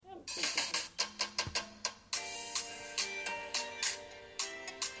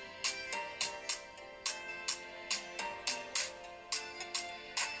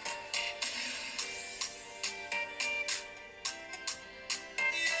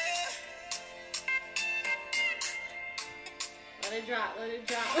Let it drop. Let it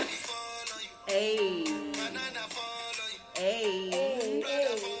drop. Hey. Hey.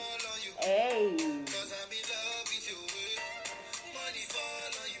 Hey.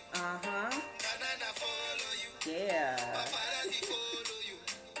 Uh-huh. Yeah.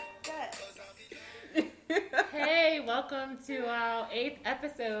 Hey, welcome to our 8th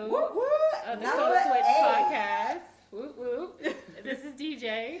episode Whoop, whoop. of the Number Code Switch 8. podcast. Whoop, whoop. This is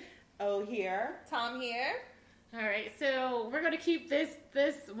DJ. Oh, here. Tom here. All right, so we're going to keep this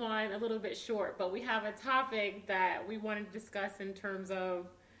one a little bit short, but we have a topic that we want to discuss in terms of,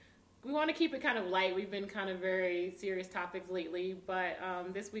 we want to keep it kind of light. We've been kind of very serious topics lately, but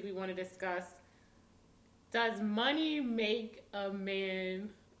this week we want to discuss, does money make a man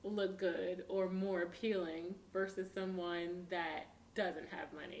look good or more appealing versus someone that doesn't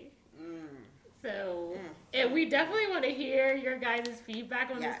have money? So, and we definitely want to hear your guys'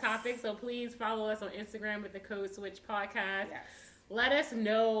 feedback on this topic. So please follow us on Instagram with the Code Switch podcast. Yes. Let us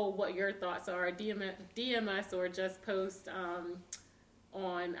know what your thoughts are. DM us or just post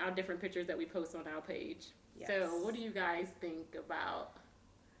on our different pictures that we post on our page. Yes. So what do you guys think about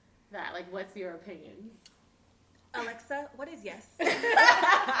that? Like, what's your opinion? Alexa, what is yes? And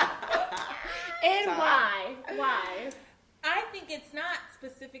why? Why? I think it's not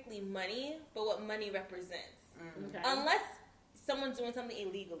specifically money, but what money represents. Okay. Unless someone's doing something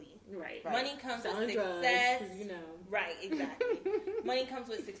illegally. Right. Money comes Selling with drugs, success. 'cause you know. Right, exactly. Money comes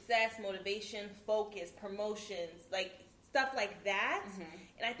with success, motivation, focus, promotions, like stuff like that.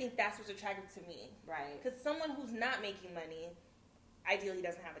 And I think that's what's attractive to me. Right. Because someone who's not making money ideally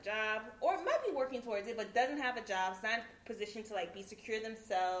doesn't have a job or might be working towards it but doesn't have a job, is not in a position to like be secure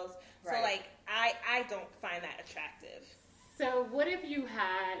themselves. Right. So like I don't find that attractive. So what if you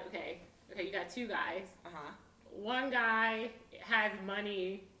had, okay, you got two guys. Uh-huh. One guy has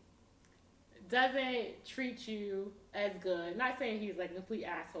money, doesn't treat you as good. Not saying he's like a complete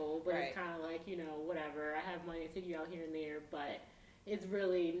asshole, but it's kind of like, you know, whatever. I have money to take you out here and there, but it's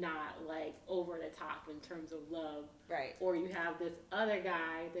really not like over the top in terms of love. Right. Or you have this other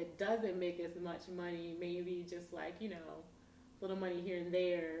guy that doesn't make as much money, maybe just like, you know, little money here and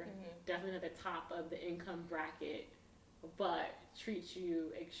there, definitely at the top of the income bracket, but treats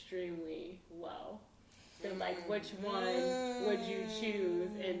you extremely well. Then, like, which one would you choose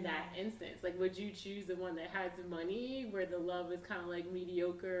in that instance? Like, would you choose the one that has money, where the love is kind of like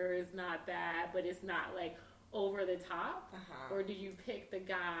mediocre, it's not bad, but it's not like over the top? Or do you pick the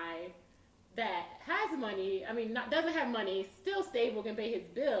guy that has money, I mean, doesn't have money, still stable, can pay his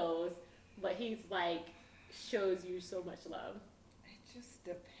bills, but he's like, shows you so much love? It just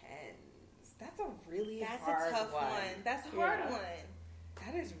depends. That's a really That's hard a tough one. That's a hard one.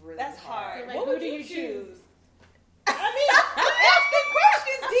 That is really That's hard. hard. Like, What who would do you you choose? I mean, you're asking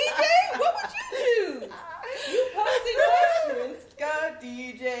questions, DJ. What would you choose? You posing questions. Go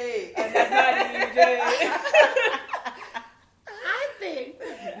DJ. And that's not DJ. I think...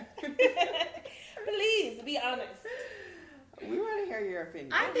 Please, be honest. We want to hear your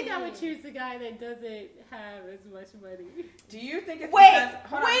opinion. I think I would choose the guy that doesn't have as much money. Do you think it's Wait, because...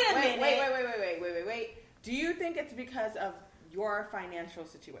 Hold on. wait a minute. Wait. Do you think it's because of your financial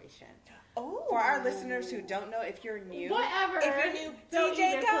situation? Oh. For our listeners who don't know, if you're new... Whatever. If you're new, Don't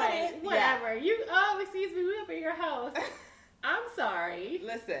DJ even got play. it. Whatever. Excuse me, we up in your house. I'm sorry.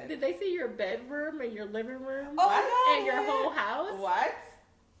 Listen. Did they see your bedroom and your living room? Oh, and your whole house? What?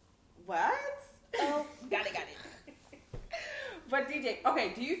 Oh, got it. But DJ,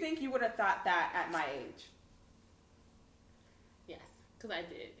 okay, do you think you would have thought that at my age? Yes, because I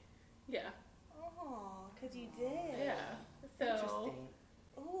did. Yeah. Oh, because you did. Yeah. So, Interesting.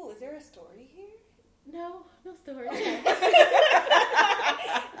 Oh, is there a story here? no story. Not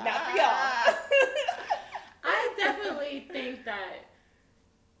for y'all. I definitely think that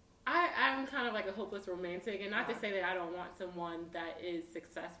I'm kind of like a hopeless romantic, and not to say that I don't want someone that is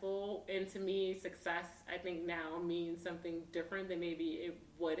successful. And to me, success, I think now means something different than maybe it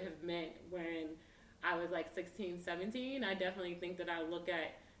would have meant when I was like 16, 17. I definitely think that I look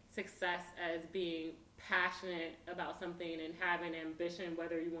at success as being passionate about something and having ambition,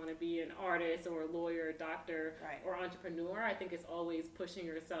 whether you want to be an artist or a lawyer, a doctor, or entrepreneur. I think it's always pushing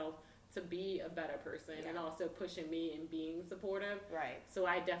yourself to be a better person and also pushing me and being supportive. Right. So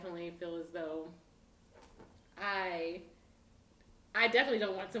I definitely feel as though I definitely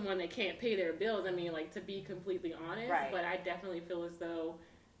don't want someone that can't pay their bills. I mean, like, to be completely honest, but I definitely feel as though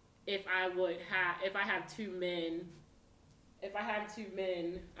if I have two men,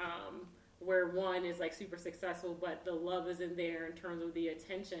 where one is like super successful, but the love isn't there in terms of the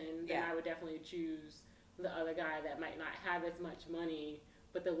attention, then I would definitely choose the other guy that might not have as much money,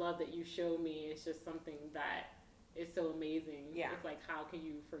 but the love that you show me is just something that is so amazing. Yeah. It's like, how can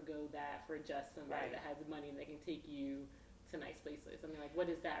you forgo that for just somebody Right. that has money and that can take you to nice places? I mean, like, what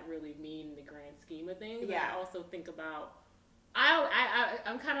does that really mean in the grand scheme of things? Yeah. And I also think about,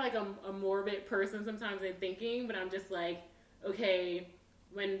 I'm kind of like a morbid person sometimes in thinking, but I'm just like, okay,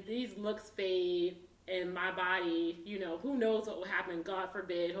 when these looks fade and my body, you know, who knows what will happen? God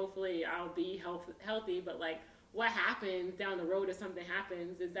forbid. Hopefully, I'll be healthy. But like, what happens down the road if something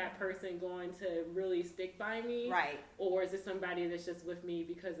happens? Is that person going to really stick by me? Right. Or is it somebody that's just with me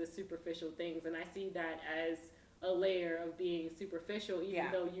because of superficial things? And I see that as a layer of being superficial, even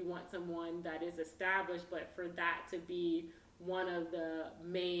though you want someone that is established. But for that to be one of the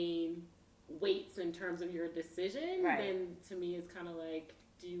main weights in terms of your decision, then to me it's kind of like,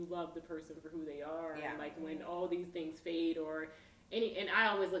 do you love the person for who they are? Yeah. And like when all these things fade or and I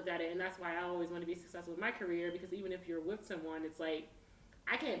always looked at it, and that's why I always want to be successful with my career, because even if you're with someone, it's like,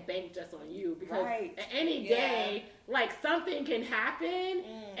 I can't bank just on you, because any day, like, something can happen,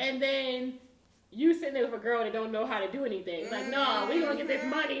 and then you sitting there with a girl that don't know how to do anything. Like, no, we gonna get this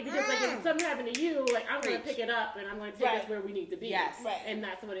money, because like if something happened to you, like, I'm gonna pick it up and I'm gonna take us where we need to be. Yes. And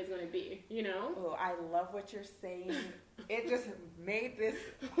that's what it's gonna be, you know? Oh, I love what you're saying. It just made this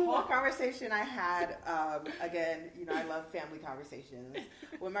whole conversation I had, again, you know, I love family conversations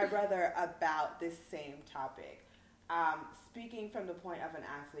with my brother about this same topic. Speaking from the point of an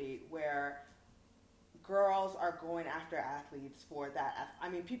athlete where girls are going after athletes for that. I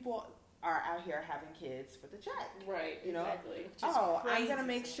mean, people are out here having kids for the check. Right, you know? exactly. Oh, I'm going to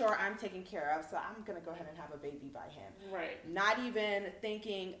make sure I'm taken care of, so I'm going to go ahead and have a baby by him. Right. Not even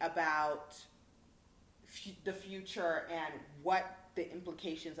thinking about the future and what the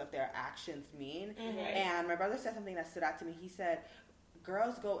implications of their actions mean. And my brother said something that stood out to me. He said,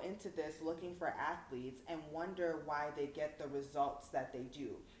 girls go into this looking for athletes and wonder why they get the results that they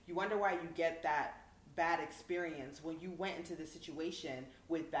do. You wonder why you get that bad experience when you went into the situation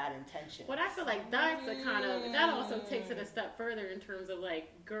with bad intentions. But I feel like that's a kind of, that also takes it a step further in terms of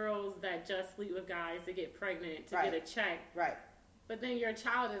like girls that just sleep with guys to get pregnant, to get a check. Right. But then your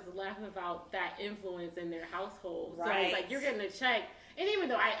child is left without that influence in their household. So Right. it's like you're getting a check. And even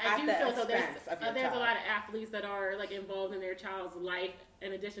though I do feel so there's a lot of athletes that are like involved in their child's life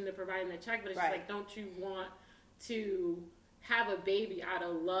in addition to providing the check, but it's just like, don't you want to have a baby out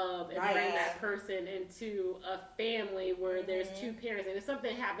of love and bring that person into a family where there's two parents, and if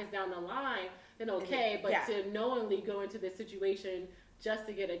something happens down the line, then okay, but to knowingly go into this situation just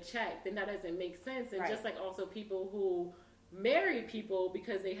to get a check, then that doesn't make sense. And just like also people who marry people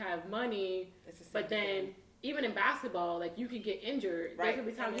because they have money, but then even in basketball, like you can get injured. There can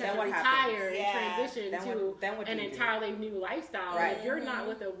be times you have to retire and transition to an entirely new lifestyle. Right. If you're not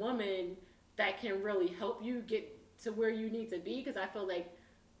with a woman that can really help you get to where you need to be, because I feel like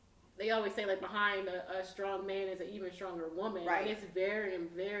they always say like behind a strong man is an even stronger woman. Right. And it's very,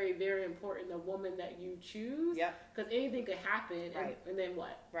 very, very important the woman that you choose. Because anything could happen. And then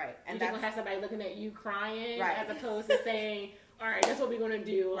what? Right. And you're going to have somebody looking at you crying as opposed to saying, all right, that's what we're going to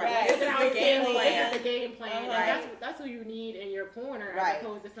do. Right. This is our The game family. plan. This is the game plan. And that's who you need in your corner as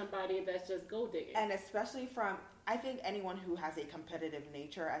opposed to somebody that's just gold digging. And especially from, I think anyone who has a competitive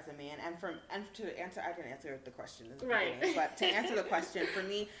nature as a man, and to answer, I didn't answer the question in the beginning, but to answer the question, for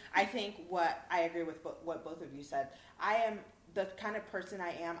me, I think I agree with what both of you said. I am the kind of person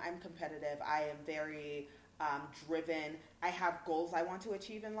I am. I'm competitive. I am very driven. I have goals I want to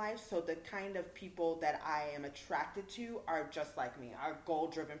achieve in life. So the kind of people that I am attracted to are just like me, are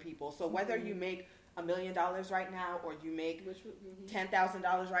goal-driven people. So whether you make $1 million right now or you make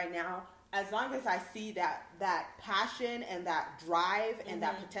 $10,000 right now, as long as I see that passion and that drive and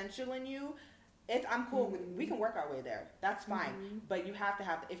that potential in you, I'm cool. We can work our way there. That's fine. But you have to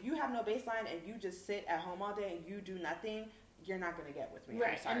have, if you have no baseline and you just sit at home all day and you do nothing, you're not going to get with me.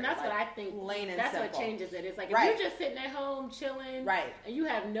 Right. And that's what I think. That's what changes it. It's like if you're just sitting at home chilling, and you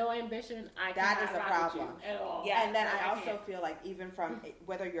have no ambition, that is a problem at all. Yeah. And then I also feel like even from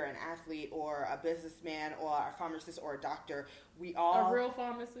whether you're an athlete or a businessman or a pharmacist or a doctor, we all a real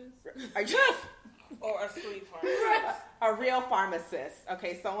pharmacist. Or a street pharmacist. A real pharmacist.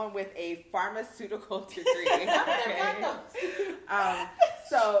 Okay, someone with a pharmaceutical degree. Okay.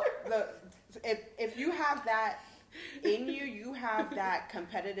 So if you have that in you, you have that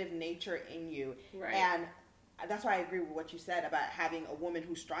competitive nature in you. Right. And that's why I agree with what you said about having a woman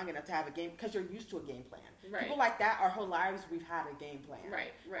who's strong enough to have a game, because you're used to a game plan. Right. People like that, our whole lives, we've had a game plan.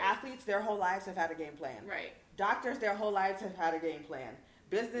 Right. Athletes, their whole lives have had a game plan. Right. Doctors, their whole lives have had a game plan.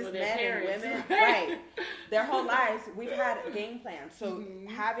 businessmen and women, right? Their whole lives, we've had game plans. So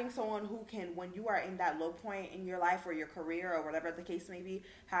having someone who can, when you are in that low point in your life or your career or whatever the case may be,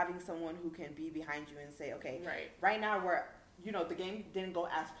 having someone who can be behind you and say, okay, right now we're, the game didn't go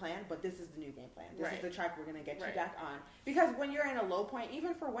as planned, but this is the new game plan. This is the track we're going to get you back on. Because when you're in a low point,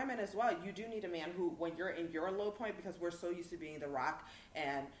 even for women as well, you do need a man who, when you're in your low point, because we're so used to being the rock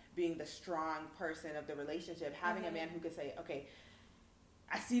and being the strong person of the relationship, having a man who could say, okay,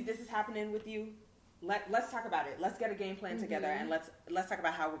 I see this is happening with you. Let's talk about it. Let's get a game plan together, and let's talk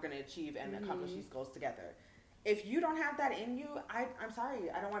about how we're going to achieve and accomplish these goals together. If you don't have that in you, I'm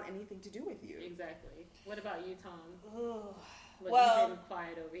sorry. I don't want anything to do with you. Exactly. What about you, Tom? Ooh. Well, you've been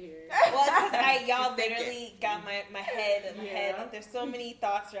quiet over here. Well, it's because y'all literally got my head in my head. Like, there's so many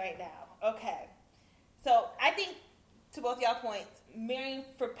thoughts right now. Okay. So I think, to both y'all points, marrying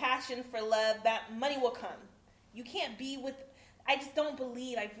for passion, for love, that money will come. You can't be with... I just don't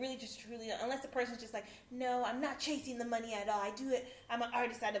believe, I really just truly, unless the person's just like, no, I'm not chasing the money at all. I do it, I'm an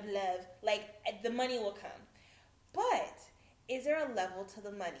artist out of love. Like, the money will come. But, is there a level to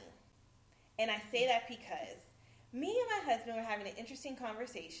the money? And I say that because me and my husband were having an interesting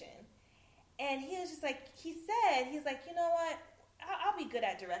conversation. And he was just like, he's like, you know what? I'll be good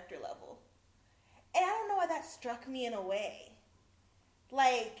at director level. And I don't know why that struck me in a way.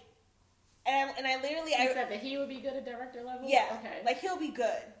 Like... And I literally... You said that he would be good at director level? Yeah. Okay. Like, he'll be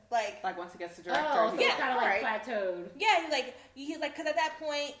good. Like once he gets to director. Oh, so it's kind of like plateaued. Yeah, he's like, because at that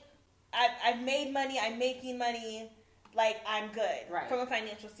point, I've made money, I'm making money, like, I'm good. Right. From a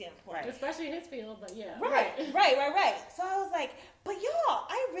financial standpoint. Right. Especially in his field, but yeah. Right. So I was like, but y'all,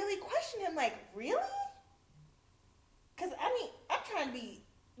 I really questioned him, like, really? Because, I mean, I'm trying to be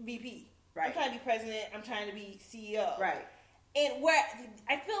VP. Right. I'm trying to be president. I'm trying to be CEO. Right. And where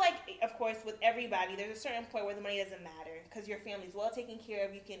I feel like, of course, with everybody, there's a certain point where the money doesn't matter because your family's well taken care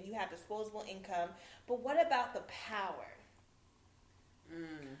of. You have disposable income. But what about the power?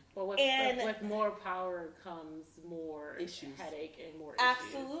 Well, with more power comes more issues, headache, and more issues.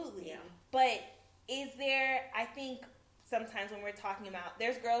 Absolutely. Yeah. But is there? I think sometimes when we're talking about,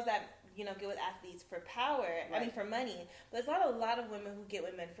 there's girls that get with athletes for power. Right. I mean, for money. But there's a lot of women who get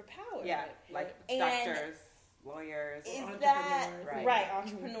with men for power. Yeah, like doctors. Lawyers,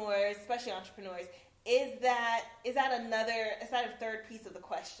 entrepreneurs, especially entrepreneurs. Is that a third piece of the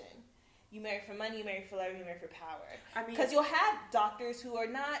question? You marry for money, you marry for love, you marry for power. I mean, because you'll have doctors who are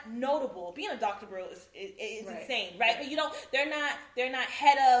not notable. Being a doctor, bro, is insane, right? But they're not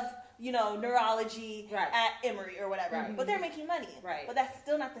head of neurology at Emory or whatever, but they're making money, right? But that's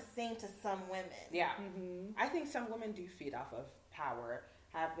still not the same to some women. Yeah, I think some women do feed off of power,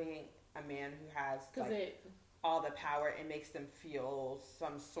 having a man who has all the power. It makes them feel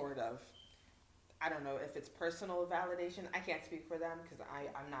some sort of, I don't know if it's personal validation. I can't speak for them because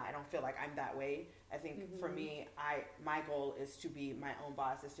I don't feel like I'm that way. I think for me, my goal is to be my own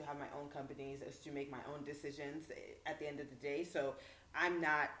boss, is to have my own companies, is to make my own decisions at the end of the day. So I'm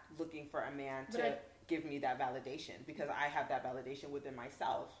not looking for a man to give me that validation because I have that validation within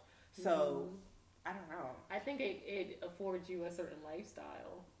myself. So I don't know. I think it affords you a certain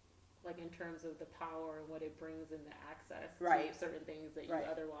lifestyle. Like in terms of the power and what it brings and the access to certain things that you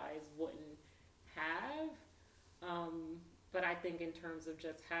otherwise wouldn't have. But I think in terms of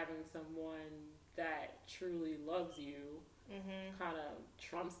just having someone that truly loves you, kind of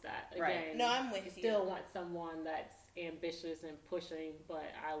trumps that. Again, no, I'm with you. Still want someone that's ambitious and pushing,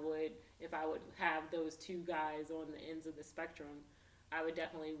 but if I would have those two guys on the ends of the spectrum, I would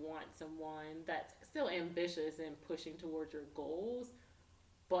definitely want someone that's still ambitious and pushing towards your goals,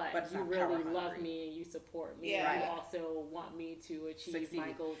 but you really love me and you support me. Yeah. And you also want me to achieve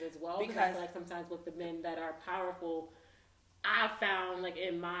my goals as well. Because I feel like sometimes with the men that are powerful, I've found, like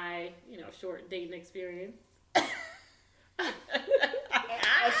in my short dating experience, a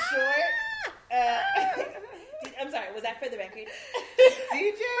short. I'm sorry. Was that for the record?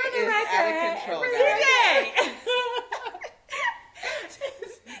 DJ is out of control. DJ.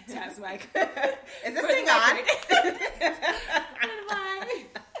 That's Mike. Is this thing on?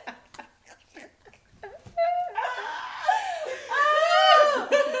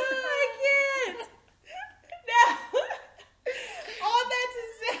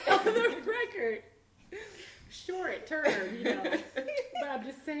 Short term, but I'm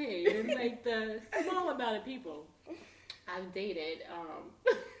just saying, and like the small amount of people I've dated.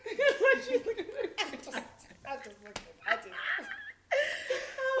 What you looking at? I just looking.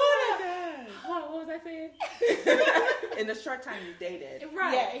 Oh my god! What was I saying? In the short time you dated,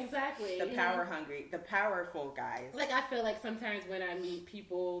 right? Yeah, exactly. The the powerful guys. Like I feel like sometimes when I meet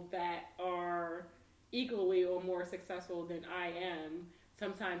people that are equally or more successful than I am.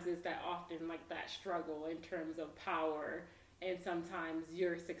 sometimes it's that often like that struggle in terms of power, and sometimes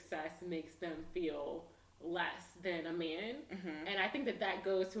your success makes them feel less than a man. And I think that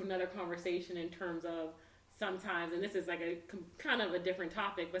goes to another conversation in terms of sometimes, and this is like a kind of a different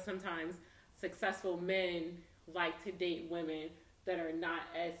topic, but sometimes successful men like to date women that are not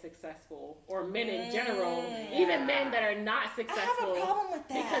as successful, or men in general, even men that are not successful. I have a problem with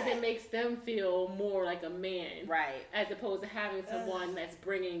that. Because it makes them feel more like a man. Right. As opposed to having someone that's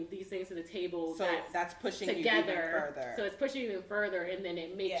bringing these things to the table, so that's pushing together, you even further. So it's pushing you even further, and then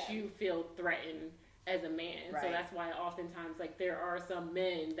it makes you feel threatened as a man. Right. So that's why oftentimes, like, there are some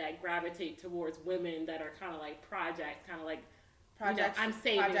men that gravitate towards women that are kind of like projects, kind of like, projects, I'm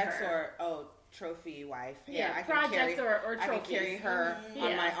saving her. Or, trophy wife. Yeah, I projects or trophies. I can carry her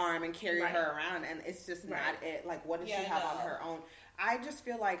on my arm and carry her around, and it's just not it. Like, what does she have on her own? I just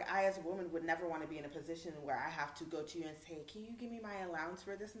feel like I, as a woman, would never want to be in a position where I have to go to you and say, "Can you give me my allowance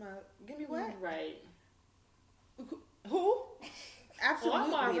for this month?" Give me what? Right. Who? Absolutely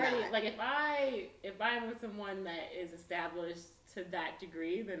well, I'm already not. like, if I'm with someone that is established to that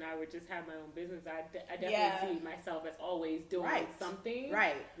degree, then I would just have my own business. I definitely see myself as always doing something.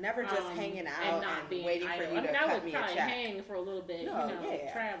 Right. Never just hanging out and not being waiting idle. For you to cut me a check. I would probably hang for a little bit,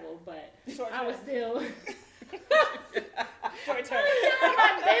 travel, but I was still short term.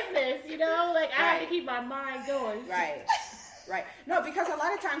 my business, like I have to keep my mind going. Right. Right. No, because a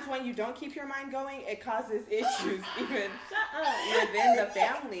lot of times when you don't keep your mind going, it causes issues even within the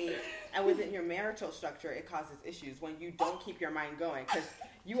family and within your marital structure. It causes issues when you don't keep your mind going, because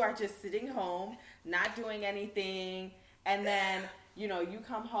you are just sitting home, not doing anything, and then, you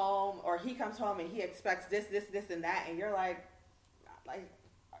come home, or he comes home and he expects this, and that, and you're like,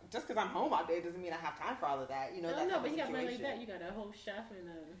 just because I'm home all day doesn't mean I have time for all of that. No, but you got money like that. You got a whole chef and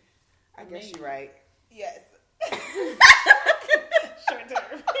I guess you're right. Yes. Short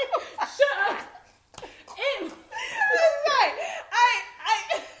term. Shut up. Ew. I'm sorry.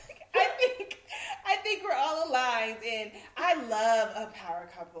 I think we're all aligned, and I love a power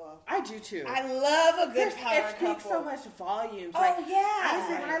couple. I do too. I love a good power couple. It speaks so much volumes.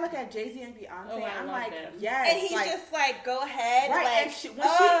 Honestly, when I look at Jay-Z and Beyonce, I'm like, them. Yes. And he's just like, go ahead. Right. And when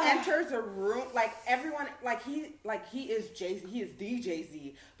she enters a room, like everyone, he is Jay-Z, he is the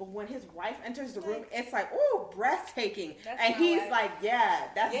Jay-Z. But when his wife enters the room, it's like, ooh, breathtaking. And he's like,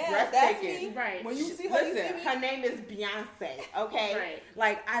 that's breathtaking. That's right. When you see her, her name is Beyonce. Okay. Right.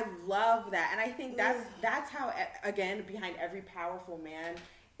 Like, I love that, and I think that's how, again, behind every powerful man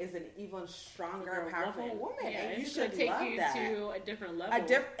is an even stronger, powerful woman. Yeah, and you should take love you that. to a different level.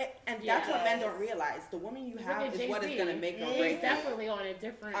 That's what men don't realize. The woman you have is what is going to make or break you. Definitely on a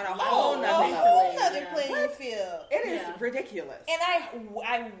different, on a whole nother playing field. It is ridiculous. And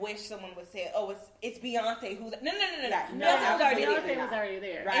I wish someone would say, "Oh, it's Beyonce who's no." Beyonce was already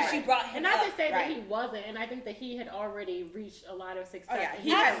there, right. And she brought him. And not to say that he wasn't, and I think that he had already reached a lot of success. Oh, yeah.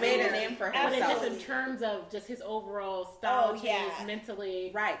 He had made a name for himself. But just in terms of just his overall style change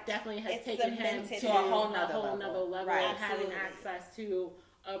mentally, definitely has taken him to a whole nother level, and having access to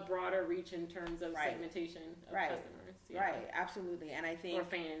a broader reach in terms of segmentation of customers. Right, absolutely. And I think or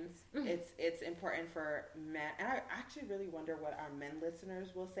fans. it's important for men, and I actually really wonder what our men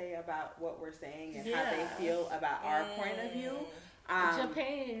listeners will say about what we're saying and how they feel about our point of view.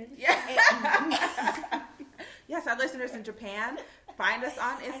 Japan. Yeah. Yes, our listeners in Japan, find us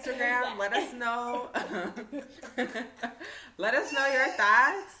on Instagram. Let us know. Let us know your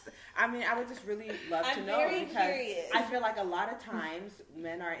thoughts. I mean, I would just really love to know, because curious. I feel like a lot of times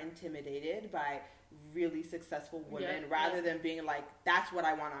men are intimidated by really successful women rather than being like, that's what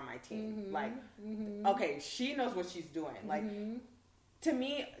I want on my team. Okay, she knows what she's doing. Like, to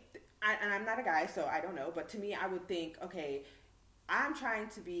me, and I'm not a guy, so I don't know, but to me, I would think, okay, I'm trying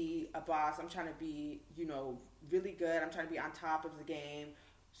to be a boss. I'm trying to be, really good. I'm trying to be on top of the game.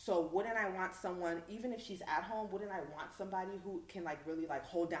 So wouldn't I want someone, even if she's at home, wouldn't I want somebody who can really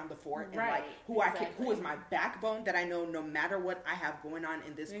hold down the fort and who is my backbone, that I know no matter what I have going on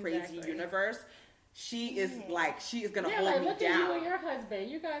in this crazy universe, she is she is gonna hold me look down. At you and your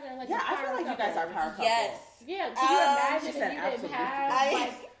husband. You guys are I feel like you guys are power couple. Yes. Yeah. Can you imagine if you didn't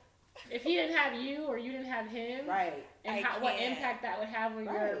have if he didn't have you or you didn't have him, right? And what impact that would have on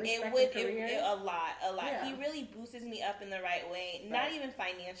your respective careers? A lot. Yeah. He really boosts me up in the right way. Not even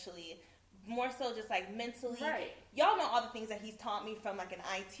financially, more so just mentally. Right. Y'all know all the things that he's taught me from an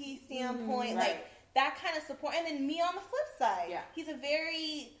IT standpoint, that kind of support. And then me on the flip side, he's a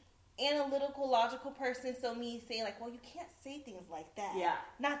very analytical, logical person. So me saying well, you can't say things like that. Yeah.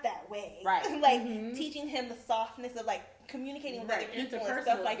 Not that way. Right. Teaching him the softness of communicating with other people and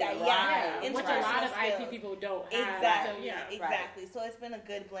stuff like that. Which a lot of IT people don't have. Exactly. So, exactly. So it's been a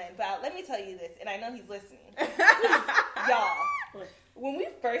good blend. But let me tell you this, and I know he's listening. Y'all, when we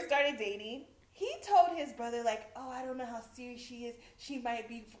first started dating, he told his brother, like, oh, I don't know how serious she is. She might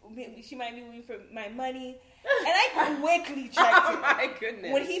be waiting for my money. And I quickly checked it. Oh, my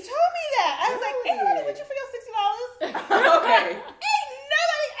goodness. When he told me that, I was like, ain't nobody with you for your $60. Okay. Ain't nobody.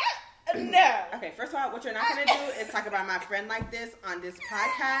 No. Okay, first of all, what you're not going to do is talk about my friend like this on this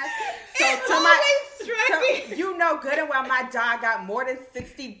podcast. So you know good and well my dog got more than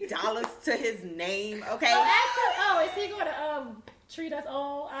 $60 to his name, okay? Is he going to treat us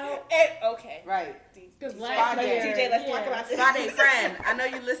all out? Okay. Right. Because last year, TJ, let's talk about this. Spa Day, friend. I know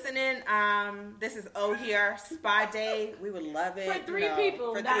you're listening. This is O here. Spa Day. We would love it. For three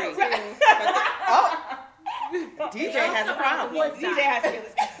people. For not three. two. DJ has a problem. DJ has to get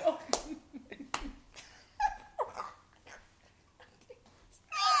this.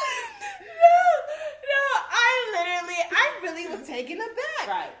 I really was taken aback.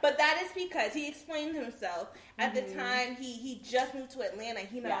 Right. But that is because he explained himself. At the time, he just moved to Atlanta.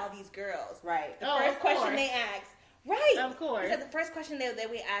 He met all these girls. Right. The first question they asked. Right. Of course. He said the first question that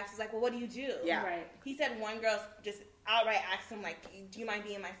we asked was like, well, what do you do? Yeah. Right. He said one girl just outright asked him, like, do you mind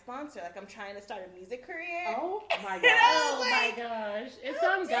being my sponsor? Like, I'm trying to start a music career. Oh, my God. Oh, my gosh. And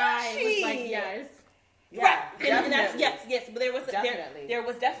some guy was like, yes. Yeah, right. definitely. And that's, yes. But there was definitely.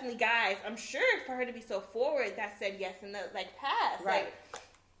 was definitely guys, I'm sure, for her to be so forward, that said yes in the past. Right. Like,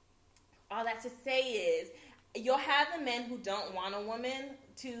 all that to say is, you'll have the men who don't want a woman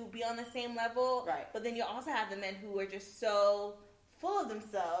to be on the same level. Right. But then you'll also have the men who are just so full of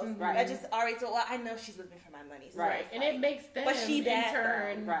themselves. Right. That just already so, well, I know she's with me for my money. So right. And it makes them in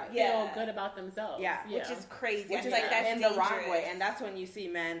turn feel good about themselves. Yeah. Which is crazy. Which is like that's in dangerous. the wrong way. And that's when you see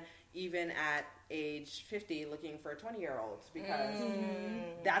men, even at age 50, looking for 20-year-olds because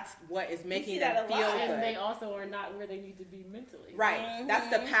that's what is making them feel good. And they also are not where they need to be mentally. Right. Mm-hmm. That's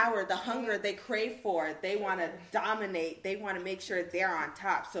the power, the hunger they crave for. They want to dominate. They want to make sure they're on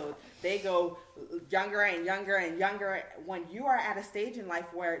top. So they go younger and younger and younger. When you are at a stage in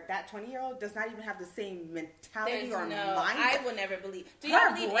life where that 20-year-old does not even have the same mentality or mind. I will never believe. Do you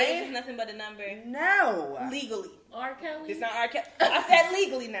believe age is nothing but a number? No. Legally. R. Kelly? It's not R. Kelly. I said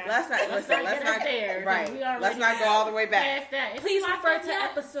legally now. Let's not go all the way back. Please refer to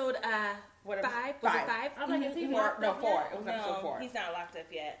episode 5. Was it 5? I'm like, is he 4? No, 4. Yet? It was episode 4. He's not locked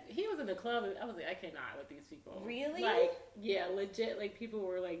up yet. He was in the club. I was like, I cannot with these people. Really? Like, yeah, legit. Like, people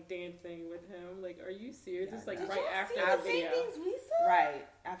were like dancing with him. Like, are you serious? It's like right after the the video. Same things we saw? Right.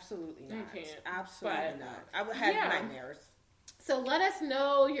 Absolutely not. You can't. Absolutely not. I would have nightmares. So let us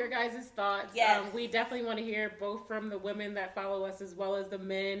know your guys' thoughts. Yes. We definitely want to hear both from the women that follow us as well as the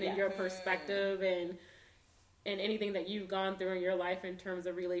men and your perspective and anything that you've gone through in your life in terms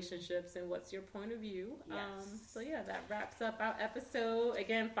of relationships and what's your point of view. Yes. That wraps up our episode.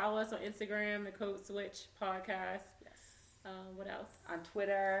 Again, follow us on Instagram, the Code Switch Podcast. What else? On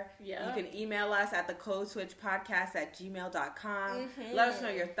Twitter. Yeah. You can email us at thecodeswitchpodcast@gmail.com. Let us know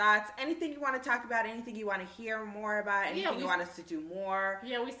your thoughts. Anything you want to talk about, anything you want to hear more about, anything you want us to do more.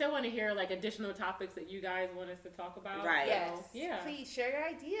 Yeah, we still want to hear like additional topics that you guys want us to talk about. Right. Yes. So, yeah. Please share your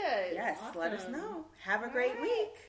ideas. Yes. Awesome. Let us know. Have a great week.